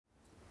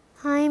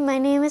Hi, my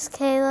name is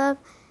Caleb.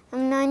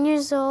 I'm 9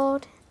 years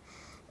old,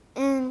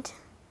 and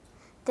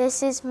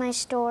this is my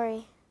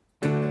story.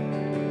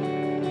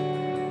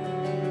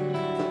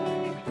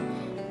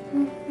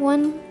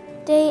 One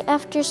day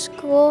after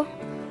school,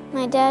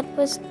 my dad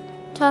was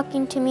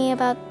talking to me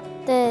about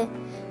the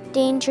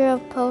danger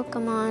of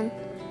Pokemon,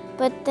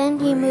 but then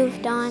he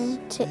moved on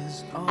to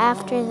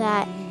after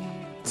that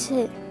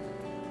to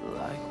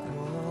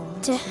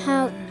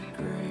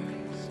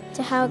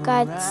how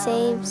God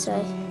saves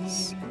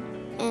us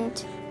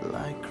and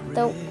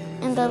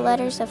the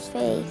letters of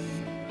faith,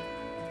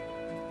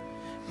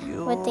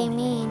 what they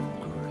mean.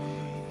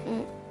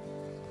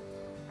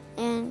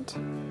 And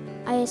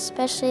I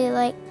especially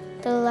like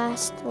the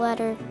last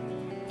letter,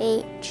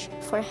 H,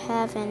 for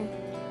heaven.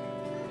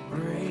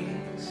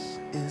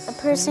 A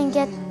person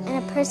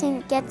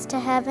gets to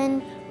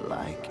heaven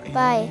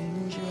by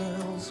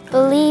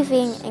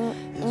believing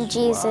in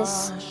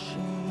Jesus.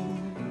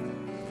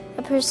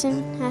 A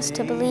person has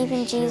to believe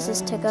in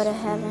Jesus to go to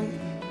heaven.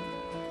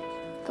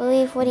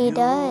 Believe what he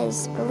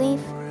does. Believe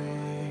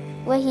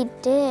what he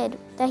did,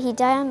 that he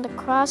died on the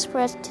cross for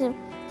us to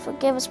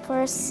forgive us for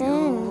our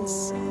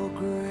sins.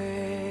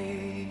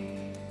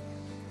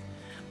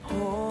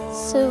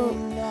 So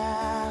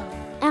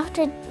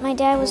after my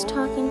dad was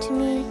talking to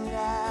me,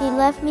 he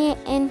left me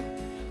in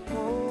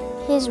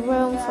his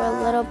room for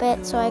a little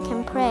bit so I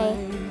can pray.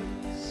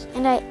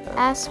 And I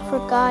asked for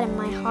God in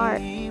my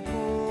heart.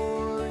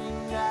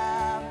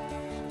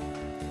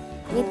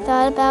 We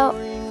thought about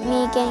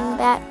me getting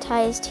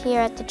baptized here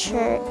at the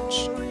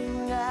Church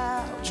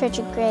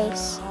of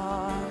Grace.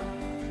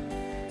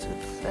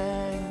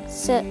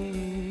 So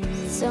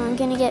I'm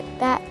gonna get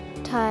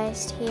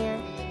baptized here.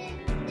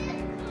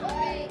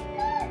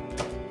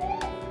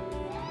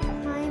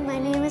 Hi, my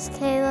name is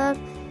Caleb.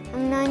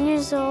 I'm 9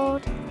 years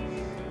old,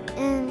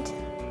 and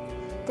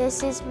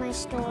this is my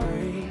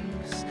story.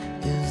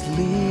 Is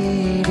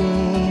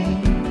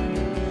leading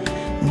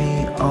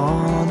me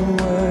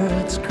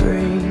onwards.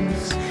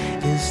 Grace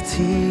is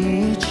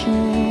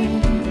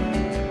teaching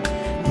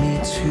me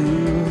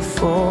to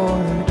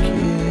fall.